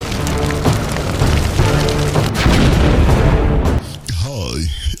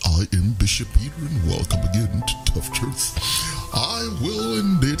Bishop Peter, and welcome again to Tough Truth. I will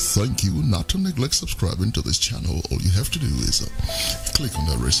indeed thank you not to neglect subscribing to this channel. All you have to do is click on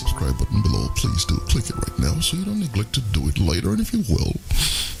that red subscribe button below. Please do click it right now so you don't neglect to do it later. And if you will,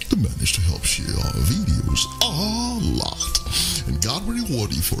 manage to help share our videos a lot. And God will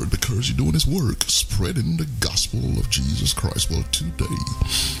reward you for it because you're doing His work, spreading the gospel of Jesus Christ. Well, today,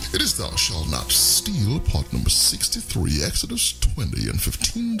 it is thou shalt not steal, part number 63, Exodus 20 and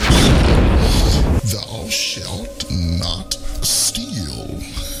 15. Thou shalt not steal.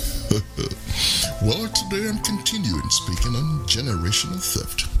 Well, today I'm continuing speaking on generational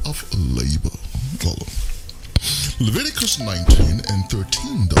theft of labor. Leviticus 19 and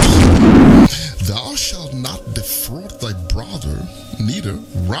 13 does say, thou shalt not defraud thy brother, neither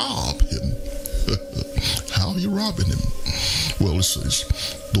rob him. How are you robbing him? Well, it says,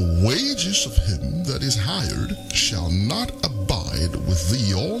 the wages of him that is hired shall not abide with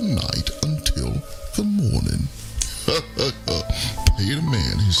thee all night until the morning. Pay the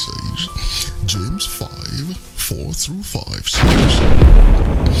man, he says. James 5, 4 through 5 says,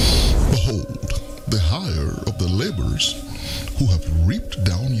 behold, the hire of the laborers who have reaped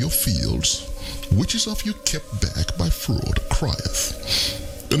down your fields, which is of you kept back by fraud, crieth.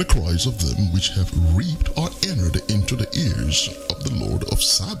 And the cries of them which have reaped are entered into the ears of the Lord of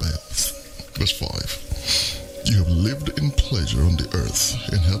Sabaoth. Verse 5. You have lived in pleasure on the earth,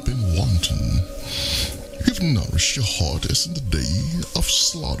 and have been wanton. You have nourished your heart as in the day of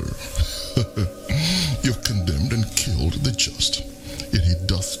slaughter. You have condemned and killed the just, yet he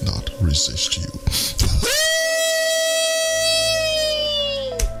doth not resist you.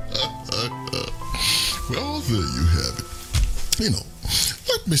 Well, there you have it.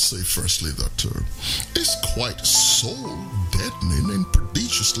 Let me say firstly that it's quite soul-deadening and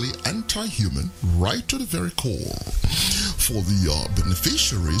prodigiously anti-human right to the very core for the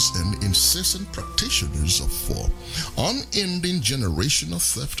beneficiaries and incessant practitioners of unending generational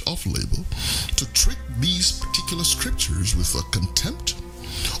theft of labor to trick these particular scriptures with a contempt,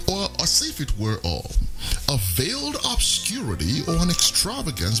 or as if it were a veiled obscurity or an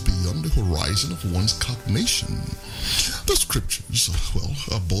extravagance beyond the horizon of one's cognition. The scriptures,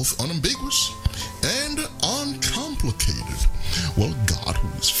 are both unambiguous and uncomplicated. Well, God, who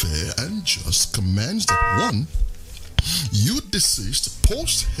is fair and just, commands that one, you desist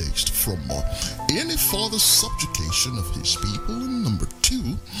post haste from any further subjugation of his people, and number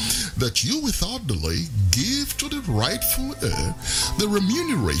two, that you without delay give to the rightful heir the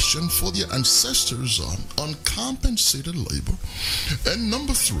remuneration for their ancestors' uncompensated labor, and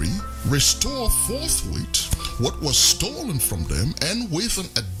number three, restore forthwith what was stolen from them, and with an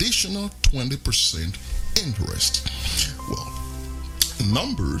additional 20% interest. Well,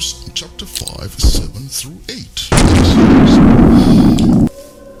 Numbers chapter 5, 7 through 8.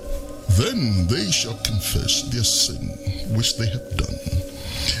 Then they shall confess their sin which they have done,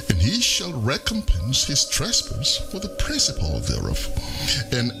 and he shall recompense his trespass for the principal thereof,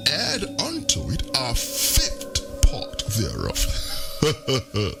 and add unto it a fifth part thereof.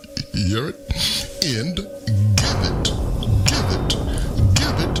 Hear it? And give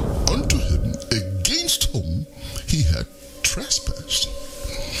it unto him against whom he had trespassed.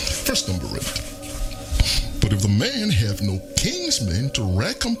 Verse number 8. But if the man have no kinsman to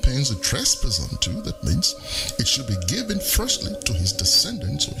recompense the trespass unto, that means it should be given firstly to his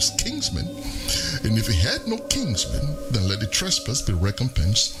descendants or his kinsmen. And if he had no kinsman, then let the trespass be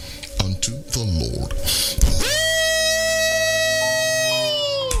recompensed unto the Lord.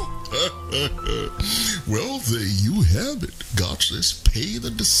 Well, there you have it. God says, pay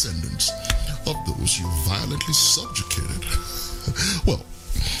the descendants of those you violently subjugated. Well,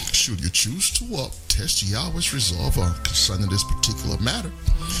 should you choose to test Yahweh's resolve concerning this particular matter,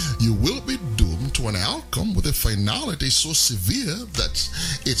 you will be doomed to an outcome with a finality so severe that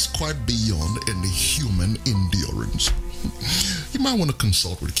it's quite beyond any human endurance. You might want to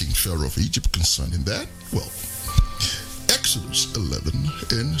consult with King Pharaoh of Egypt concerning that. Well, Exodus 11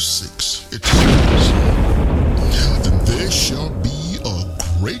 and 6, it says, and there shall be a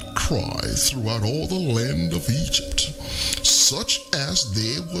great cry throughout all the land of Egypt, such as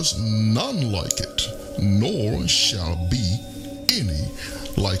there was none like it, nor shall be any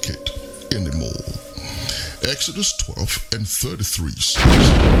like it anymore. Exodus 12 and 33 says,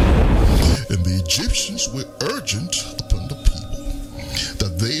 and the Egyptians were urgent upon the people,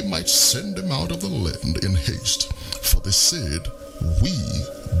 that they might send them out of the land in haste, for they said, we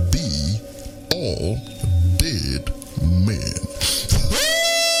be all dead men.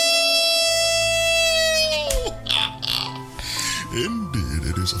 Indeed,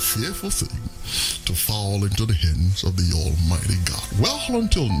 indeed it is a fearful thing to fall into the hands of the Almighty God. Well,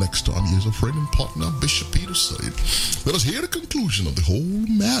 until next time, here's a friend and partner, Bishop Peter saying, let us hear the conclusion of the whole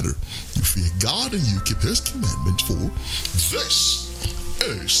matter. You fear God and you keep his commandments, for this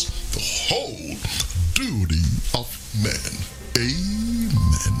is the whole duty of man. Amen.